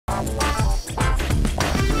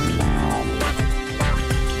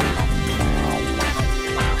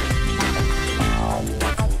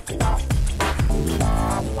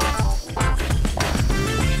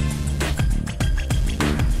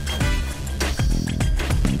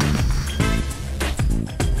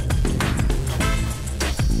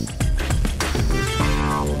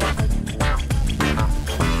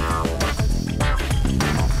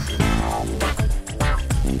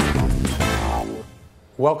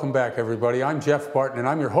Welcome back, everybody. I'm Jeff Barton, and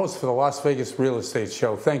I'm your host for the Las Vegas Real Estate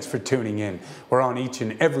Show. Thanks for tuning in. We're on each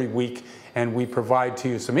and every week, and we provide to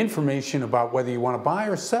you some information about whether you want to buy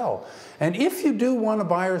or sell. And if you do want to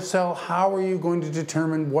buy or sell, how are you going to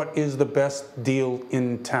determine what is the best deal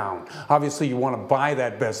in town? Obviously, you want to buy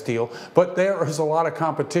that best deal, but there is a lot of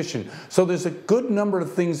competition. So there's a good number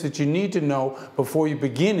of things that you need to know before you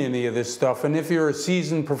begin any of this stuff. And if you're a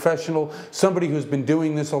seasoned professional, somebody who's been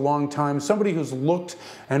doing this a long time, somebody who's looked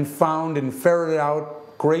and found and ferreted out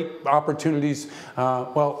great opportunities,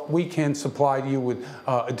 well, we can supply you with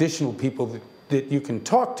additional people that you can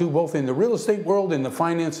talk to, both in the real estate world, in the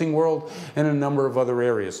financing world, and a number of other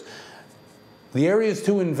areas. The areas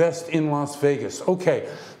to invest in Las Vegas. Okay,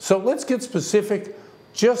 so let's get specific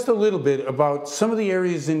just a little bit about some of the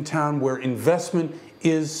areas in town where investment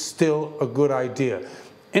is still a good idea.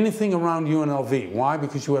 Anything around UNLV. Why?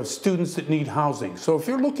 Because you have students that need housing. So if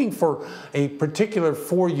you're looking for a particular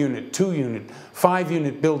 4-unit, 2-unit,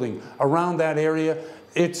 5-unit building around that area,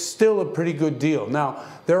 it's still a pretty good deal. Now,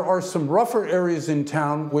 there are some rougher areas in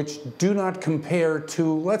town which do not compare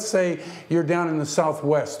to, let's say you're down in the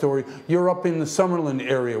Southwest or you're up in the Summerlin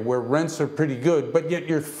area where rents are pretty good, but yet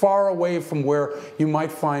you're far away from where you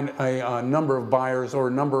might find a number of buyers or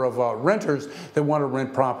a number of renters that want to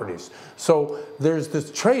rent properties. So there's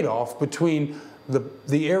this trade-off between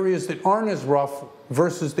the areas that aren't as rough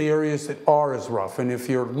versus the areas that are as rough. And if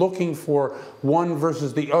you're looking for one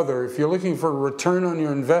versus the other, if you're looking for a return on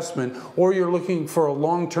your investment, or you're looking for a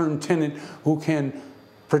long-term tenant who can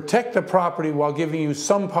protect the property while giving you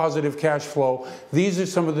some positive cash flow, these are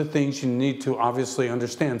some of the things you need to obviously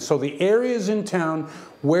understand. So the areas in town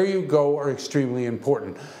where you go are extremely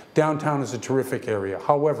important. Downtown is a terrific area.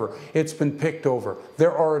 However, it's been picked over.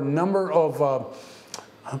 There are a number of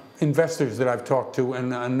investors that I've talked to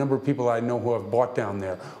and a number of people I know who have bought down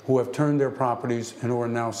there, who have turned their properties and who are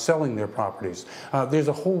now selling their properties. There's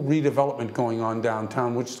a whole redevelopment going on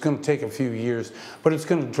downtown, which is going to take a few years, but it's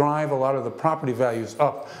going to drive a lot of the property values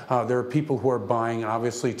up. There are people who are buying and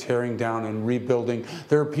obviously tearing down and rebuilding.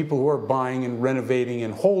 There are people who are buying and renovating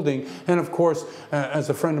and holding. And of course, as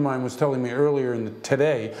a friend of mine was telling me earlier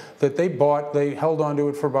today, that they held onto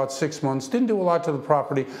it for about 6 months, didn't do a lot to the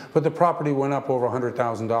property, but the property went up over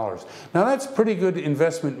 $100,000. Now that's pretty good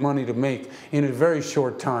investment money to make in a very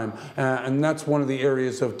short time, and that's one of the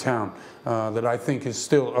areas of town that I think is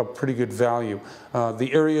still a pretty good value. The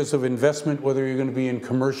areas of investment, whether you're going to be in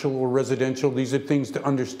commercial or residential, these are things to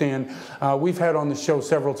understand. We've had on the show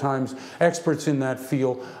several times experts in that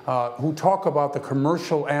field who talk about the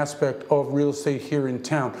commercial aspect of real estate here in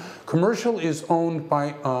town. Commercial is owned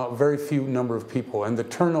by a very few number of people, and the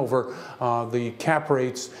turnover, the cap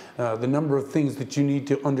rates, the number of things that you need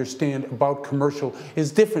to understand about commercial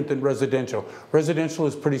is different than residential. Residential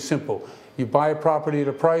is pretty simple. You buy a property at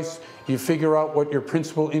a price, you figure out what your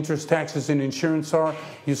principal, interest, taxes, and insurance are,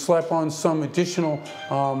 you slap on some additional,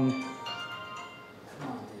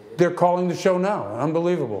 they're calling the show now,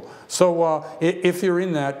 unbelievable. So if you're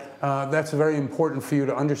in that, that's very important for you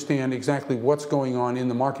to understand exactly what's going on in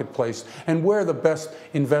the marketplace and where the best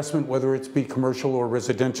investment, whether it's be commercial or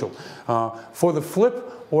residential. For the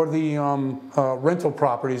flip or the rental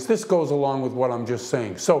properties, this goes along with what I'm just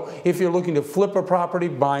saying. So if you're looking to flip a property,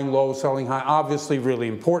 buying low, selling high, obviously really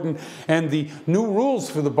important. And the new rules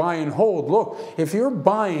for the buy and hold, look, if you're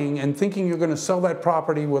buying and thinking you're going to sell that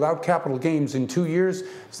property without capital gains in 2 years,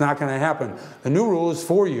 it's not going to happen. The new rule is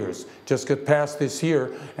 4 years, just got passed this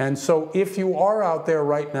year. And so if you are out there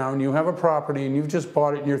right now and you have a property and you've just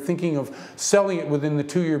bought it and you're thinking of selling it within the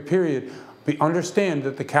 2-year period, understand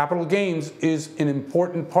that the capital gains is an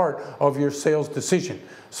important part of your sales decision.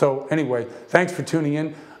 So anyway, thanks for tuning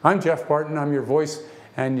in. I'm Jeff Barton. I'm your voice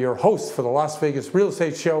and your host for the Las Vegas Real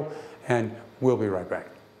Estate Show, and we'll be right back.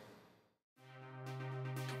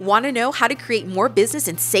 Want to know how to create more business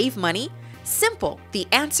and save money? Simple. The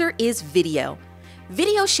answer is video.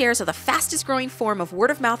 Video shares are the fastest growing form of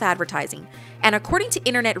word-of-mouth advertising, and according to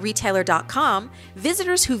InternetRetailer.com,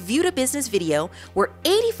 visitors who viewed a business video were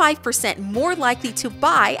 85% more likely to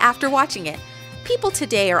buy after watching it. People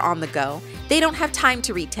today are on the go. They don't have time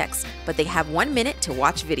to read text, but they have 1 minute to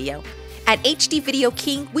watch video. At HD Video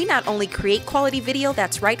King, we not only create quality video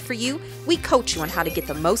that's right for you, we coach you on how to get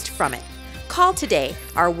the most from it. Call today.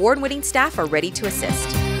 Our award-winning staff are ready to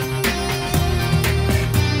assist.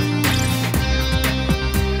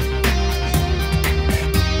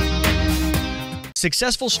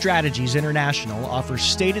 Successful Strategies International offers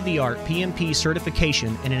state-of-the-art PMP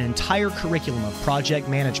certification and an entire curriculum of project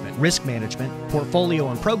management, risk management, portfolio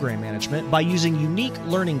and program management by using unique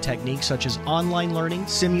learning techniques such as online learning,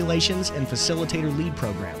 simulations, and facilitator lead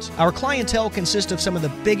programs. Our clientele consists of some of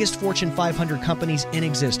the biggest Fortune 500 companies in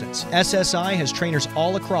existence. SSI has trainers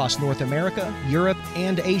all across North America, Europe,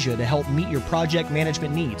 and Asia to help meet your project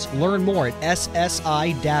management needs. Learn more at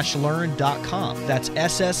ssi-learn.com. That's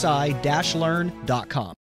ssi-learn.com.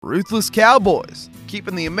 Ruthless Cowboys,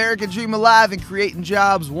 keeping the American dream alive and creating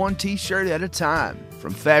jobs one t-shirt at a time.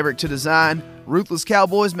 From fabric to design, Ruthless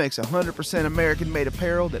Cowboys makes 100% American-made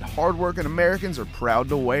apparel that hardworking Americans are proud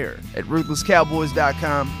to wear. At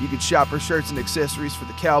RuthlessCowboys.com, you can shop for shirts and accessories for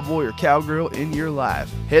the cowboy or cowgirl in your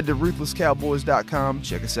life. Head to RuthlessCowboys.com,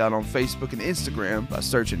 check us out on Facebook and Instagram by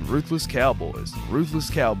searching Ruthless Cowboys. Ruthless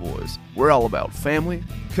Cowboys, we're all about family,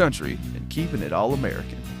 country, and keeping it all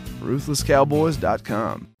American.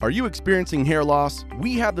 RuthlessCowboys.com. Are you experiencing hair loss?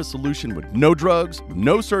 We have the solution with no drugs,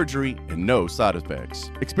 no surgery, and no side effects.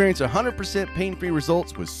 Experience 100% pain-free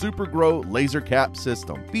results with Super Grow Laser Cap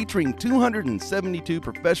System, featuring 272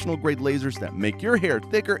 professional-grade lasers that make your hair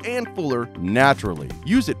thicker and fuller naturally.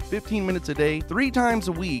 Use it 15 minutes a day, 3 times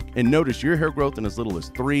a week, and notice your hair growth in as little as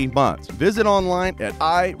 3 months. Visit online at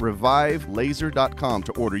iReviveLaser.com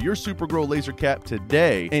to order your Super Grow Laser Cap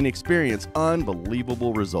today and experience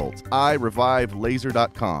unbelievable results.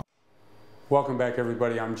 iReviveLaser.com. Welcome back,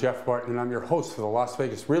 everybody. I'm Jeff Barton, and I'm your host for the Las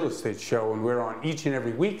Vegas Real Estate Show, and we're on each and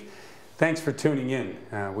every week. Thanks for tuning in.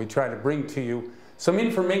 We try to bring to you some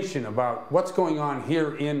information about what's going on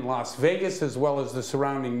here in Las Vegas, as well as the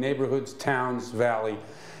surrounding neighborhoods, towns, valley.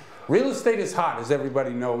 Real estate is hot, as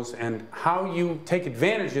everybody knows, and how you take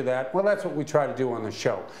advantage of that, well, that's what we try to do on the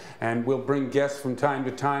show. And we'll bring guests from time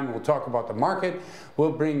to time. We'll talk about the market.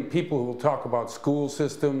 We'll bring people who will talk about school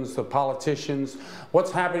systems, the politicians,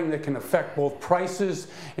 what's happening that can affect both prices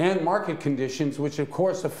and market conditions, which of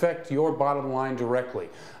course affect your bottom line directly.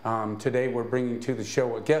 Today we're bringing to the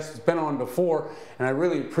show a guest that's been on before, and I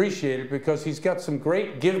really appreciate it because he's got some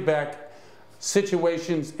great give back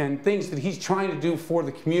situations and things that he's trying to do for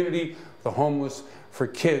the community, the homeless, for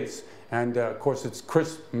kids. And of course, it's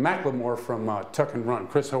Chris McLemore from Tuck and Run.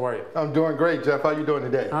 Chris, how are you? I'm doing great, Jeff. How are you doing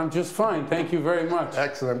today? I'm just fine. Thank you very much.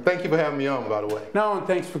 Excellent. Thank you for having me on, by the way. No, and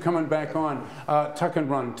thanks for coming back on. Tuck and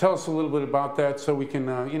Run. Tell us a little bit about that so we can,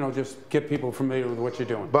 just get people familiar with what you're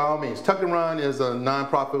doing. By all means. Tuck and Run is a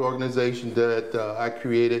nonprofit organization that I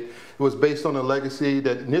created. It was based on a legacy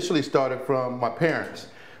that initially started from my parents.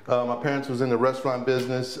 My parents was in the restaurant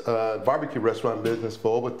business, barbecue restaurant business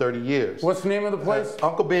for over 30 years. What's the name of the place?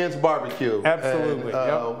 Uncle Ben's Barbecue. Absolutely.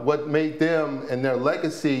 And, what made them and their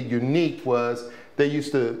legacy unique was they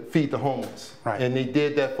used to feed the homeless. Right. And they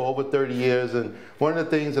did that for over 30 years. And one of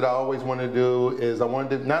the things that I always wanted to do is I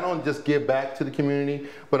wanted to not only just give back to the community,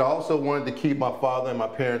 but I also wanted to keep my father and my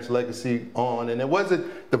parents' legacy on. And it wasn't,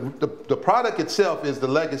 the product itself is the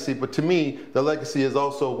legacy, but to me, the legacy is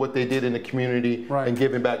also what they did in the community and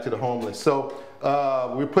giving back to the homeless. So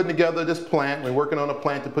we're putting together this plant. We're working on a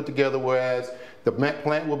plant to put together, whereas the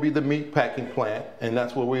plant will be the meat packing plant, and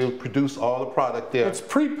that's where we'll produce all the product there. It's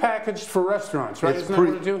pre-packaged for restaurants, right? Isn't that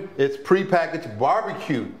what you do? It's pre-packaged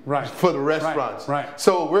barbecue for the restaurants. Right.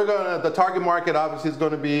 So the target market obviously is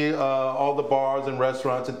going to be all the bars and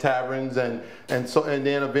restaurants and taverns, and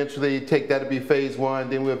then eventually take that to be phase 1.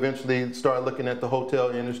 Then we'll eventually start looking at the hotel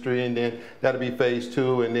industry, and then that'll be phase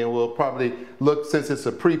 2, and then we'll probably look, since it's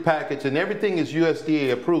a pre-package and everything is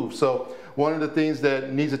USDA approved. So one of the things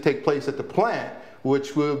that needs to take place at the plant,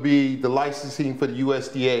 which will be the licensing for the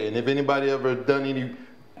USDA. And if anybody ever done any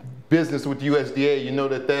business with USDA, you know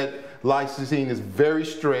that licensing is very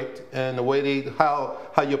strict, and the way how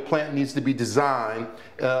your plant needs to be designed,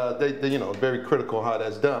 very critical how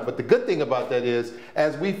that's done. But the good thing about that is,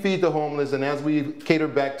 as we feed the homeless and as we cater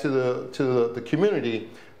back to the community,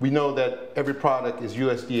 we know that every product is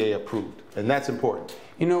USDA approved, and that's important.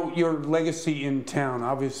 You know, your legacy in town,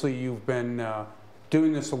 obviously you've been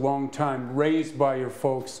doing this a long time, raised by your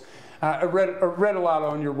folks. I read a lot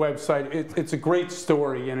on your website. It's a great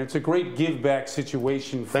story, and it's a great give-back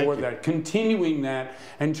situation for that. Continuing that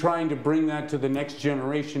and trying to bring that to the next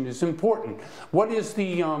generation is important. What is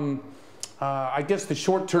the, I guess, the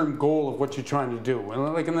short-term goal of what you're trying to do?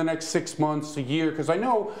 Like in the next 6 months, a year? Because I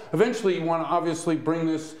know eventually you want to obviously bring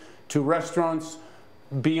this to restaurants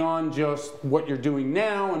beyond just what you're doing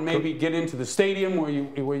now, and maybe get into the stadium where you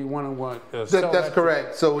want to sell That's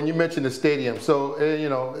correct. So when you mention the stadium, so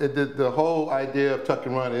the whole idea of Tuck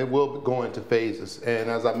and Run, it will go into phases, and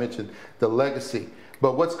as I mentioned, the legacy.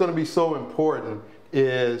 But what's going to be so important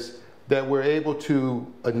is that we're able to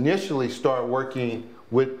initially start working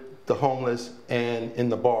with the homeless and in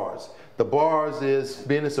the bars. The bars is,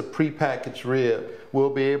 being it's a prepackaged rib, we'll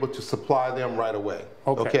be able to supply them right away.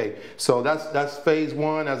 Okay. So that's phase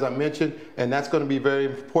one, as I mentioned, and that's going to be very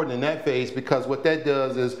important in that phase, because what that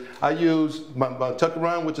does is I use my Tuck and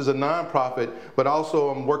Run, which is a nonprofit, but also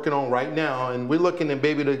I'm working on right now, and we're looking to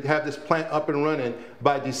maybe to have this plant up and running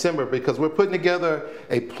by December, because we're putting together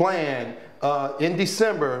a plan in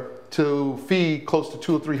December to feed close to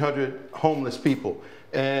 200 or 300 homeless people.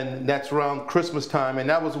 And that's around Christmas time, and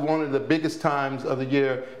that was one of the biggest times of the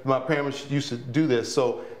year my parents used to do this.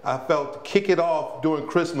 So I felt to kick it off during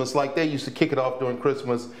Christmas like they used to kick it off during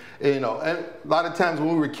Christmas, you know. And a lot of times when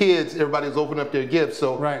we were kids, everybody was opening up their gifts,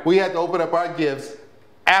 so we had to open up our gifts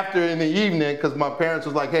after in the evening, because my parents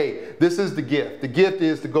was like, hey, this is the gift. The gift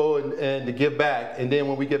is to go and to give back, and then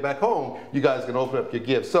when we get back home, you guys can open up your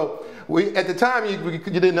gifts. So at the time, you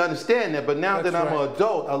didn't understand that, but now that I'm an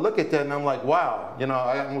adult, I look at that and I'm like, wow, you know,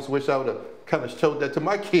 I almost wish I would have kind of showed that to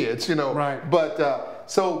my kids, you know. But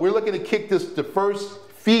so we're looking to kick the first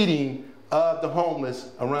feeding of the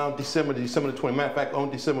homeless around December the 20th. Matter of fact,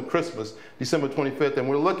 on Christmas, December 25th, and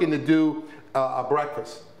we're looking to do a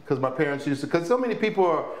breakfast. Because my parents used to, because so many people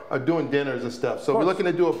are doing dinners and stuff. So we're looking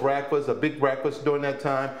to do a breakfast, a big breakfast during that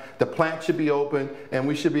time. The plant should be open, and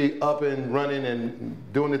we should be up and running and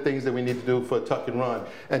doing the things that we need to do for Tuck and Run.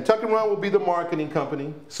 And Tuck and Run will be the marketing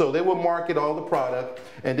company. So they will market all the product,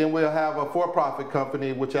 and then we'll have a for-profit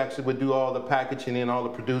company, which actually would do all the packaging and all the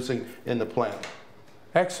producing in the plant.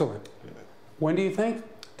 Excellent. When do you think?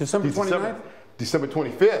 December 29th? December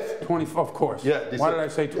 25th. Of course. Yeah. Why did I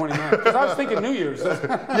say 29th? Because I was thinking New Year's.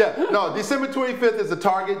 Yeah. No, December 25th is the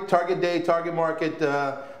target day, target market.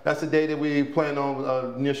 That's the day that we plan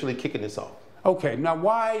on initially kicking this off. Okay. Now,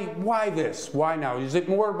 why this? Why now? Is it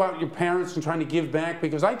more about your parents and trying to give back?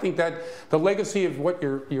 Because I think that the legacy of what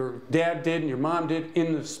your dad did and your mom did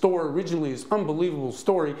in the store originally is an unbelievable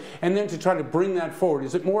story. And then to try to bring that forward,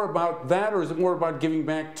 is it more about that, or is it more about giving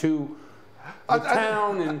back to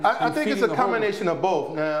I think it's a combination of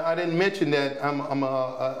both. Now, I didn't mention that I'm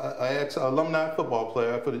an ex-alumni football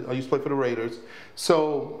player. I used to play for the Raiders.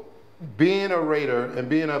 So being a Raider and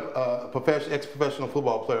being a ex-professional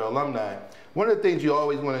football player, alumni, one of the things you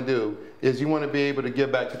always want to do is you want to be able to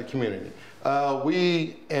give back to the community.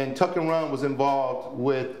 And Tuck and Run was involved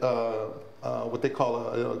with what they call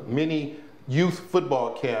a mini youth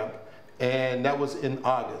football camp, and that was in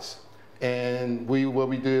August. And what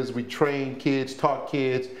we do is we train kids, taught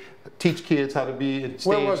kids, teach kids how to be in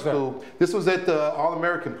stage school. This was at the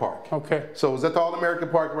All-American Park. Okay. So it was at the All-American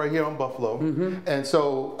Park right here on Buffalo. And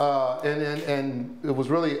so, and it was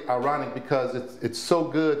really ironic because it's so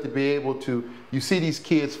good to be able to, you see these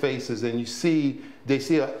kids' faces and they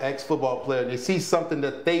see an ex-football player, and they see something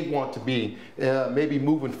that they want to be, maybe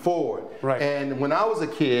moving forward. And when I was a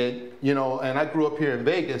kid, you know, and I grew up here in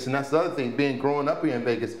Vegas, and that's the other thing, growing up here in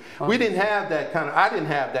Vegas, we didn't have that kind of, I didn't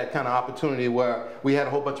have that kind of opportunity where we had a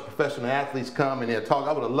whole bunch of professional athletes come and they'd talk.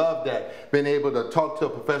 I would have loved that, being able to talk to a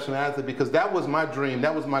professional athlete, because that was my dream,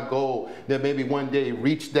 that was my goal, that maybe one day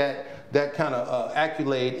reach that kind of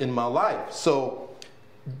accolade in my life. So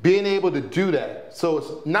being able to do that, so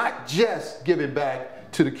it's not just giving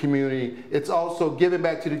back to the community, it's also giving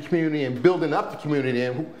back to the community and building up the community.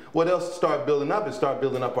 And what else to start building up is start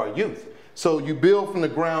building up our youth. So you build from the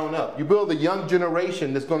ground up. You build a young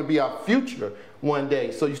generation that's going to be our future one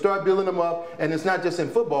day. So you start building them up, and it's not just in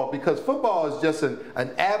football, because football is just an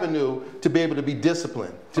avenue to be able to be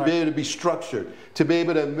disciplined, to be able to be structured, to be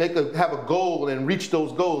able to have a goal and reach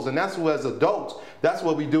those goals. And that's what, as adults, that's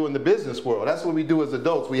what we do in the business world. That's what we do as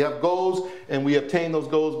adults. We have goals, and we obtain those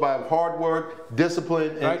goals by hard work,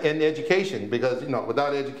 discipline, and education. Because, you know,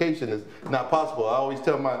 without education, it's not possible. I always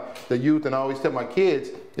tell the youth, and I always tell my kids,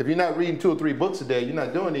 if you're not reading 2 or 3 books a day, you're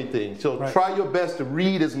not doing anything. So try your best to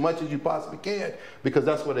read as much as you possibly can, because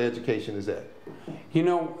that's where the education is at. You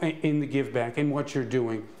know, in the give back, in what you're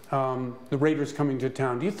doing, the Raiders coming to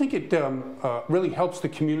town, do you think it really helps the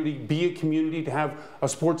community be a community to have a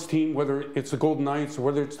sports team, whether it's the Golden Knights or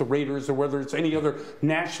whether it's the Raiders or whether it's any other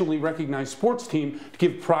nationally recognized sports team, to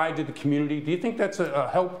give pride to the community? Do you think that's a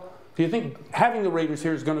help? Do you think having the Raiders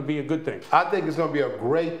here is going to be a good thing? I think it's going to be a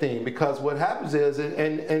great thing, because what happens is,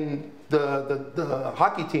 and the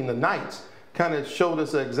hockey team, the Knights, kind of showed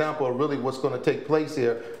us an example of really what's going to take place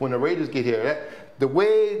here when the Raiders get here. The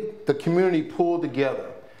way the community pulled together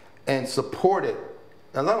and supported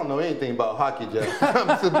and I don't know anything about hockey, Jeff. I'm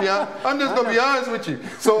just going to be honest with you.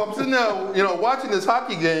 So I'm sitting there, watching this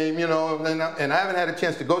hockey game, and I haven't had a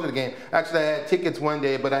chance to go to the game. Actually, I had tickets one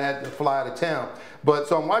day, but I had to fly out of town. But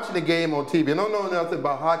so I'm watching the game on TV. I don't know nothing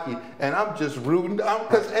about hockey, and I'm just rooting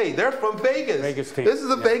because hey, they're from Vegas. Vegas team. This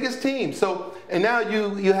is a Vegas team. So and now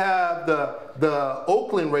you have the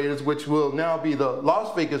Oakland Raiders, which will now be the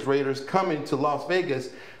Las Vegas Raiders, coming to Las Vegas.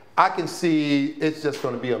 I can see it's just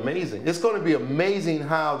going to be amazing. It's going to be amazing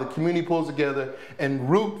how the community pulls together and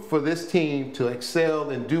root for this team to excel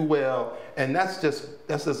and do well. And that's just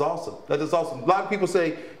awesome. That is awesome. A lot of people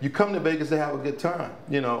say you come to Vegas to have a good time,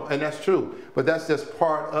 and that's true. But that's just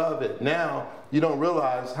part of it. Now you don't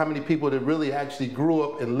realize how many people that really actually grew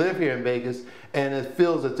up and live here in Vegas, and it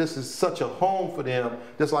feels that this is such a home for them,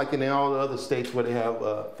 just like in all the other states where they have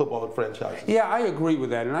football franchises. Yeah, I agree with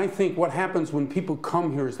that. And I think what happens when people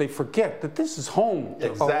come here is they forget that this is home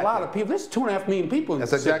to a lot of people. There's 2.5 million people in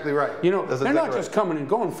That's the city. exactly right. They're not just coming and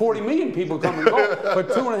going. 40 million people come and go, but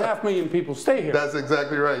 2.5 million people stay here. That's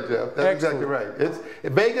exactly right, Jeff. That's exactly right.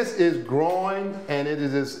 Vegas is growing, and it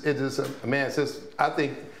is man. It's just, I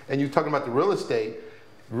think, and you're talking about the real estate.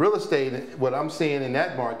 Real estate, what I'm seeing in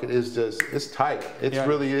that market is just, it's tight. It's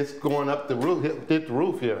really, it's going up the roof, hit the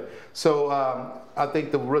roof here. So I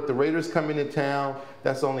think the Raiders coming to town,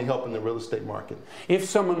 that's only helping the real estate market. If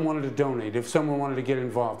someone wanted to donate, if someone wanted to get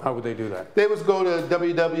involved, how would they do that? They would go to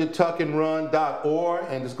www.tuckandrun.org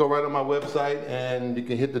and just go right on my website, and you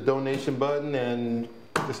can hit the donation button and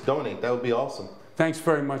just donate. That would be awesome. Thanks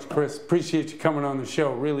very much, Chris. Appreciate you coming on the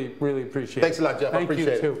show. Really, really appreciate it. Thanks a lot, Jeff. I appreciate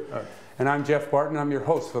it. Thank you, too. And I'm Jeff Barton. I'm your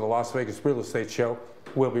host for the Las Vegas Real Estate Show.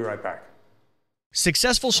 We'll be right back.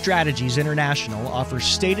 Successful Strategies International offers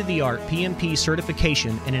state-of-the-art PMP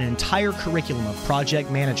certification and an entire curriculum of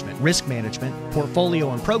project management, risk management,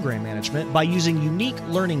 portfolio and program management by using unique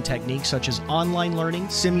learning techniques such as online learning,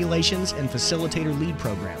 simulations, and facilitator lead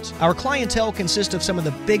programs. Our clientele consists of some of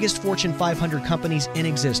the biggest Fortune 500 companies in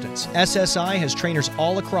existence. SSI has trainers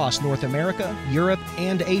all across North America, Europe,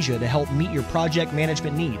 and Asia to help meet your project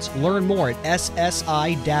management needs. Learn more at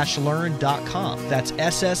ssi-learn.com. That's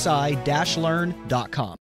ssi-learn.com.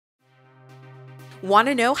 Want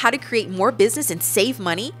to know how to create more business and save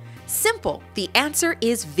money? Simple. The answer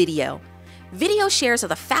is video. Video shares are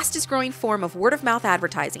the fastest growing form of word-of-mouth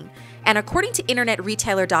advertising, and according to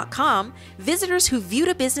InternetRetailer.com, visitors who viewed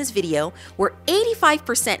a business video were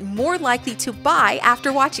 85% more likely to buy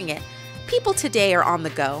after watching it. People today are on the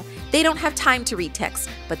go. They don't have time to read text,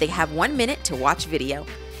 but they have 1 minute to watch video.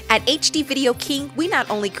 At HD Video King, we not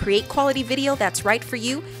only create quality video that's right for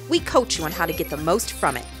you, we coach you on how to get the most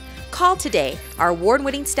from it. Call today. Our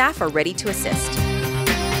award-winning staff are ready to assist.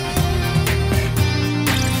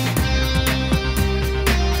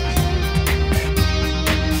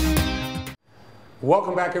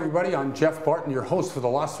 Welcome back, everybody. I'm Jeff Barton, your host for the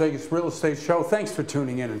Las Vegas Real Estate Show. Thanks for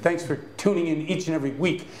tuning in, and thanks for tuning in each and every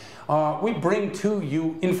week. We bring to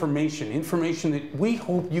you information that we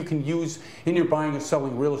hope you can use in your buying or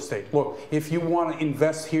selling real estate. Look, if you want to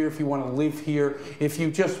invest here, if you want to live here, if you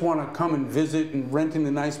just want to come and visit and rent in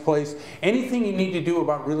a nice place, anything you need to do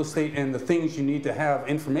about real estate and the things you need to have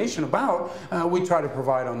information about, we try to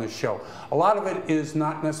provide on this show. A lot of it is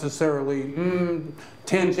not necessarily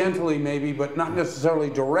tangentially maybe, but not necessarily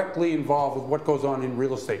directly involved with what goes on in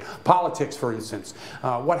real estate. Politics, for instance.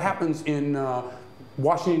 What happens in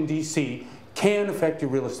Washington, D.C. can affect your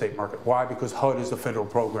real estate market. Why? Because HUD is a federal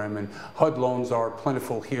program, and HUD loans are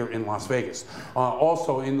plentiful here in Las Vegas.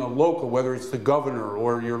 Also in the local, whether it's the governor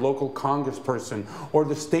or your local congressperson or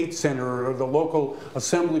the state senator or the local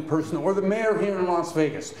assembly person or the mayor here in Las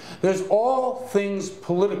Vegas. There's all things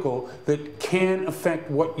political that can affect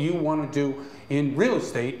what you want to do in real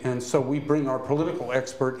estate, and so we bring our political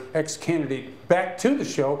expert, ex-candidate, back to the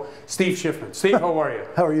show, Steve Schiffman. Steve, how are you?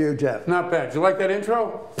 How are you, Jeff? Not bad. You like that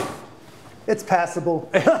intro? It's passable.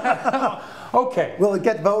 Okay. Will it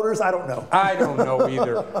get voters? I don't know. I don't know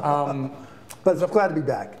either. But I'm glad to be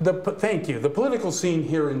back. Thank you. The political scene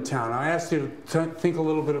here in town. I asked you to think a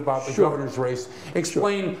little bit about the governor's race.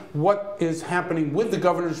 Explain what is happening with the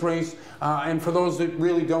governor's race, and for those that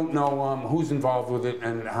really don't know, who's involved with it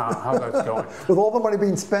and how that's going. With all the money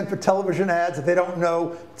being spent for television ads, if they don't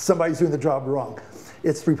know, somebody's doing the job wrong.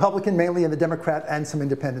 It's Republican mainly, and the Democrat, and some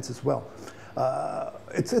independents as well.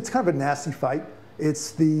 It's kind of a nasty fight.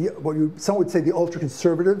 It's some would say the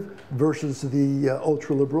ultra-conservative versus the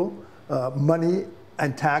ultra-liberal. Money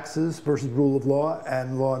and taxes versus rule of law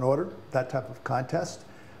and order, that type of contest.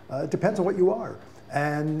 It depends on what you are.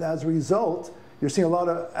 And as a result, you're seeing a lot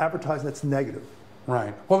of advertising that's negative.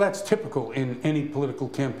 Right. Well, that's typical in any political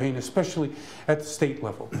campaign, especially at the state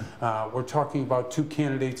level. We're talking about two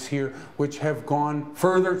candidates here which have gone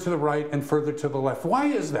further to the right and further to the left. Why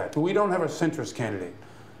is that? We don't have a centrist candidate.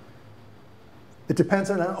 It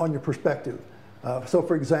depends on your perspective. So,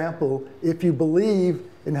 for example, if you believe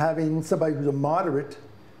in having somebody who's a moderate,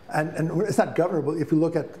 and it's not governable, if you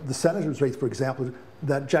look at the senator's race, for example,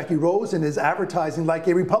 that Jackie Rosen is advertising like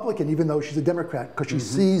a Republican, even though she's a Democrat, because she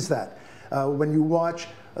sees that. When you watch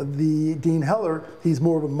the Dean Heller, he's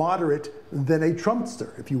more of a moderate than a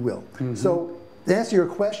Trumpster, if you will. So to answer your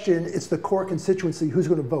question, it's the core constituency who's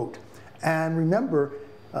going to vote. And remember,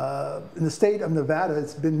 in the state of Nevada,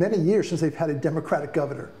 it's been many years since they've had a Democratic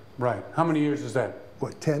governor. Right. How many years is that?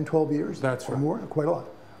 What, 10, 12 years? That's or right. more? Quite a lot.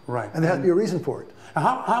 Right. And there has to be a reason for it.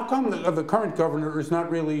 How come the current governor is not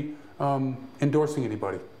really endorsing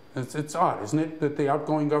anybody? It's odd, isn't it, that the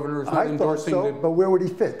outgoing governor is not endorsing? I thought so, but where would he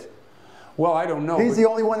fit? Well, I don't know. He's the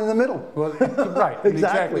only one in the middle. Well, right.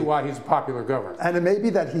 Exactly why he's a popular governor. And it may be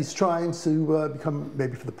that he's trying to become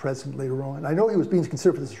maybe for the president later on. I know he was being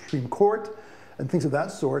considered for the Supreme Court and things of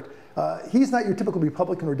that sort. He's not your typical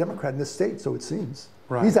Republican or Democrat in this state, so it seems.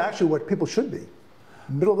 Right. He's actually what people should be,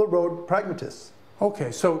 middle of the road pragmatists.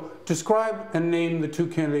 Okay, so describe and name the two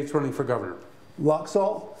candidates running for governor.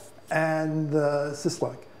 Laxalt and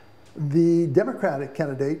Sisolak. The Democratic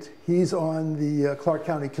candidate, he's on the Clark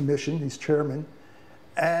County Commission, he's chairman,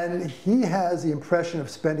 and he has the impression of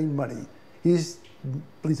spending money. He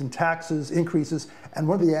believes in taxes, increases, and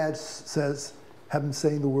one of the ads says, have him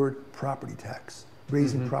saying the word property tax,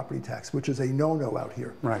 raising property tax, which is a no-no out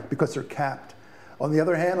here, right, because they're capped. On the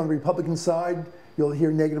other hand, on the Republican side, you'll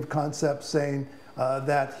hear negative concepts saying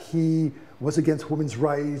that he was against women's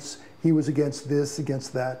rights, he was against this,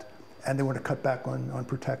 against that, and they want to cut back on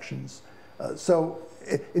protections. So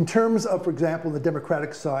in terms of, for example, the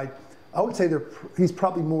Democratic side, I would say he's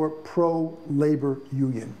probably more pro-labor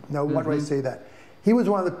union. Now, why do I say that? He was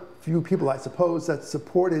one of the few people, I suppose, that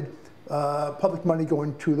supported public money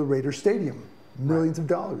going to the Raiders Stadium, millions of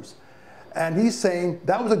dollars. And he's saying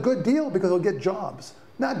that was a good deal because it'll get jobs.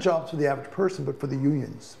 Not jobs for the average person, but for the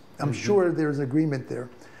unions. I'm sure there's an agreement there.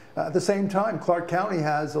 At the same time, Clark County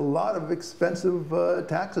has a lot of expensive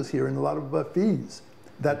taxes here and a lot of fees.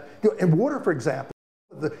 That, in water, for example,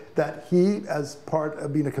 that he, as part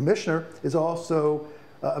of being a commissioner, is also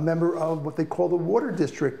a member of what they call the Water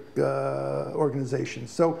District organization.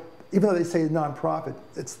 So even though they say nonprofit,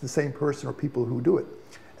 it's the same person or people who do it.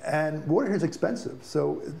 And water here is expensive,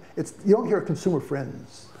 so you don't hear consumer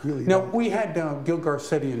friends, really. Now, we had Gil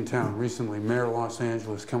Garcetti in town recently, mayor of Los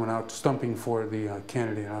Angeles, coming out, stumping for the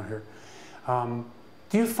candidate out here.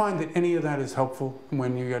 Do you find that any of that is helpful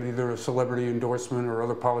when you got either a celebrity endorsement or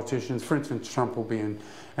other politicians? For instance, Trump will be in,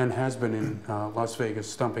 and has been in Las Vegas,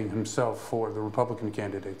 stumping himself for the Republican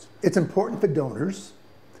candidates. It's important for donors.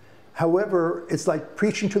 However, it's like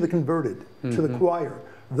preaching to the converted, to the choir.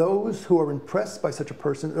 Those who are impressed by such a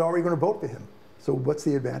person are already going to vote for him. So what's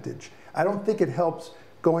the advantage? I don't think it helps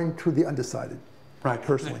going to the undecided, right,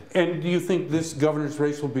 personally. And do you think this governor's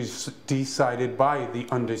race will be decided by the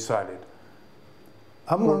undecided?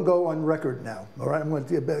 I'm going to go on record now, all right? I'm going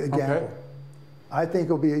to gamble. Okay. I think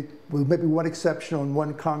it'll be, with maybe one exception on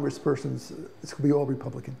one congressperson's, it's going to be all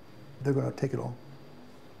Republican. They're going to take it all.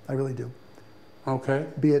 I really do. Okay.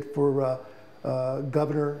 Be it for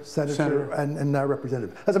governor, senator, and now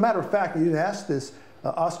representative. As a matter of fact, you didn't ask this,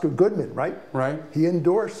 Oscar Goodman, right? Right. He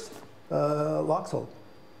endorsed Laxalt.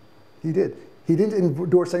 He did. He didn't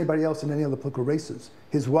endorse anybody else in any other political races.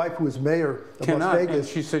 His wife, who was mayor of Las Vegas, and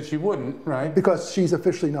she said she wouldn't, right? Because she's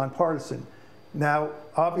officially nonpartisan. Now,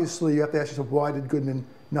 obviously, you have to ask yourself, why did Goodman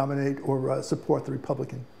nominate or support the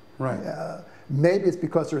Republican? Right. Maybe it's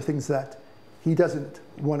because there are things that he doesn't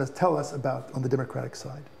want to tell us about on the Democratic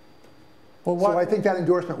side. Well, so I think that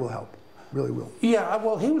endorsement will help, really will. Yeah,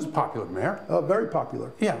 well, he was a popular mayor. Very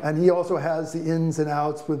popular. Yeah. And he also has the ins and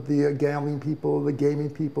outs with the gambling people, the gaming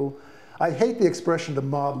people. I hate the expression the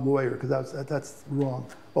mob lawyer, because that's wrong.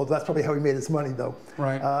 Well, that's probably how he made his money, though.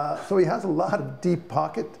 Right. So he has a lot of deep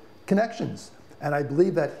pocket connections. And I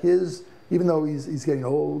believe that even though he's getting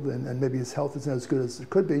old and maybe his health isn't as good as it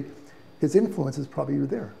could be, his influence is probably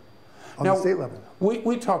there. On the state level.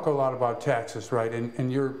 We talk a lot about taxes, right?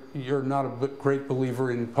 And you're not a great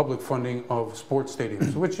believer in public funding of sports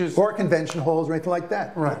stadiums, which is... Or convention halls or anything like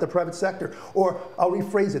that, right. Not the private sector. Or I'll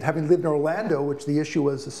rephrase it, having lived in Orlando, which the issue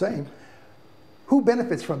was the same, who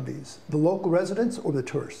benefits from these? The local residents or the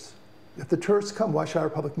tourists? If the tourists come, why should our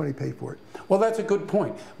public money pay for it? Well, that's a good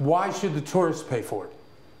point. Why should the tourists pay for it?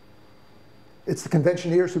 It's the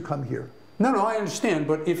conventioneers who come here. No, I understand,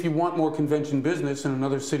 but if you want more convention business and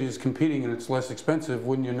another city is competing and it's less expensive,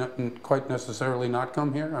 wouldn't you not quite necessarily not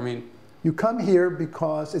come here? I mean, you come here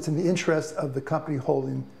because it's in the interest of the company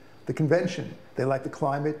holding the convention. They like the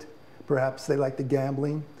climate, perhaps they like the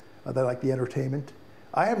gambling, they like the entertainment.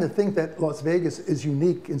 I happen to think that Las Vegas is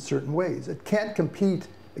unique in certain ways. It can't compete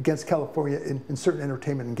against California in certain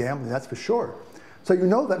entertainment and gambling, that's for sure. So you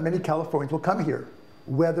know that many Californians will come here,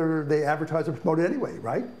 whether they advertise or promote it anyway,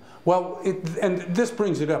 right? Well, and this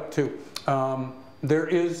brings it up too. There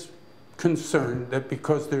is concern that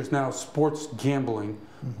because there's now sports gambling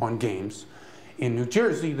on games in New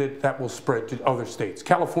Jersey, that will spread to other states.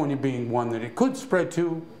 California being one that it could spread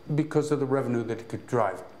to because of the revenue that it could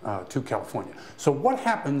drive to California. So what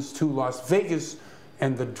happens to Las Vegas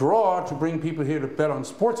and the draw to bring people here to bet on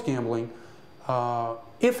sports gambling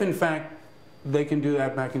if in fact they can do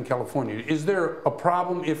that back in California? Is there a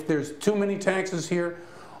problem if there's too many taxes here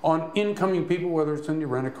on incoming people, whether it's on your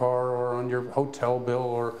rent-a-car or on your hotel bill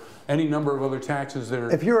or any number of other taxes that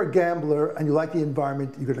are... If you're a gambler and you like the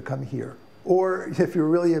environment, you're going to come here. Or if you're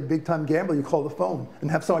really a big-time gambler, you call the phone and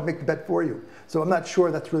have someone make the bet for you. So I'm not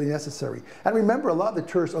sure that's really necessary. And remember, a lot of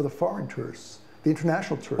the tourists are the foreign tourists, the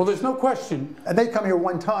international tourists. Well, there's no question. And they come here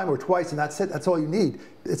one time or twice, and that's it. That's all you need.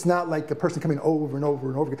 It's not like a person coming over and over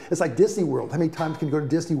and over again. It's like Disney World. How many times can you go to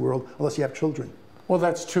Disney World unless you have children? Well,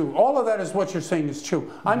 that's true. All of that is what you're saying is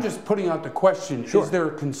true. I'm just putting out the question, Sure. Is there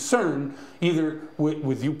a concern, either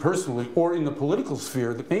with you personally or in the political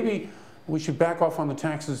sphere, that maybe we should back off on the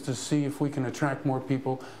taxes to see if we can attract more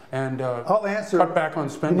people and I'll answer. cut back on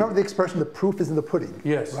spending? Remember the expression, the proof is in the pudding?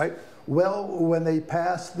 Yes. Right? Well, when they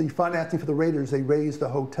passed the financing for the Raiders, they raised the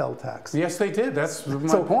hotel tax. Yes, they did. That's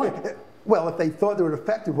my point. Well, if they thought they were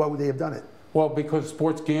effective, why would they have done it? Well, because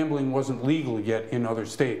sports gambling wasn't legal yet in other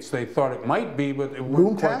states. They thought it might be, but it Room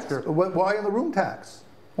wasn't quite tax? sure. Why on the room tax?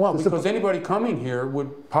 Well, because anybody coming here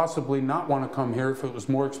would possibly not want to come here if it was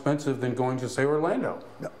more expensive than going to, say, Orlando.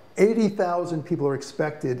 No, 80,000 people are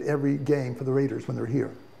expected every game for the Raiders when they're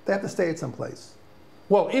here. They have to stay at some place.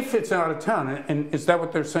 Well, if it's out of town, and is that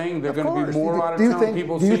what they're saying? They're going to be more out of Do town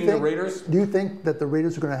people seeing the Raiders? Do you think that the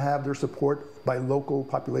Raiders are going to have their support by local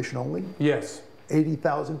population only? Yes.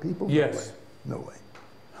 80,000 people? Yes. No way.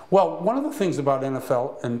 Well, one of the things about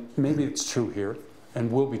NFL, and maybe it's true here,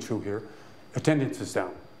 and will be true here, attendance is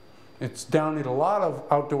down. It's down at a lot of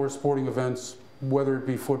outdoor sporting events, whether it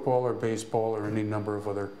be football or baseball or any number of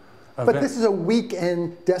other events. But this is a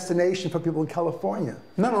weekend destination for people in California.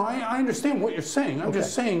 No, I understand what you're saying. I'm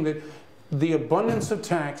just saying that the abundance of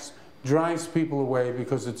tax drives people away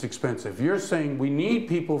because it's expensive. You're saying we need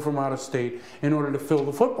people from out of state in order to fill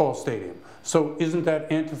the football stadium. So isn't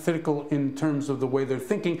that antithetical in terms of the way they're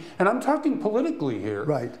thinking? And I'm talking politically here.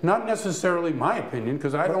 Right. Not necessarily my opinion,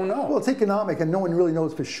 because I don't know. Well, it's economic and no one really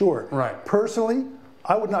knows for sure. Right. Personally,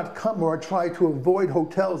 I would not come or try to avoid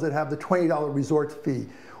hotels that have the $20 resort fee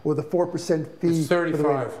or the 4% fee. It's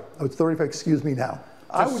 35. Oh, it's 35, excuse me now.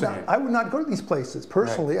 I would not go to these places.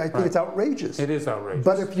 Personally, I think it's outrageous. It is outrageous.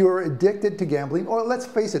 But if you're addicted to gambling, or let's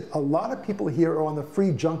face it, a lot of people here are on the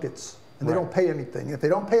free junkets and they don't pay anything. If they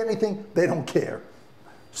don't pay anything, they don't care.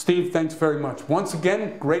 Steve, thanks very much. Once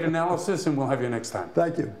again, great analysis, and we'll have you next time.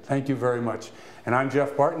 Thank you. Thank you very much. And I'm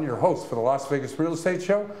Jeff Barton, your host for the Las Vegas Real Estate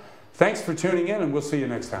Show. Thanks for tuning in, and we'll see you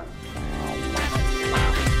next time.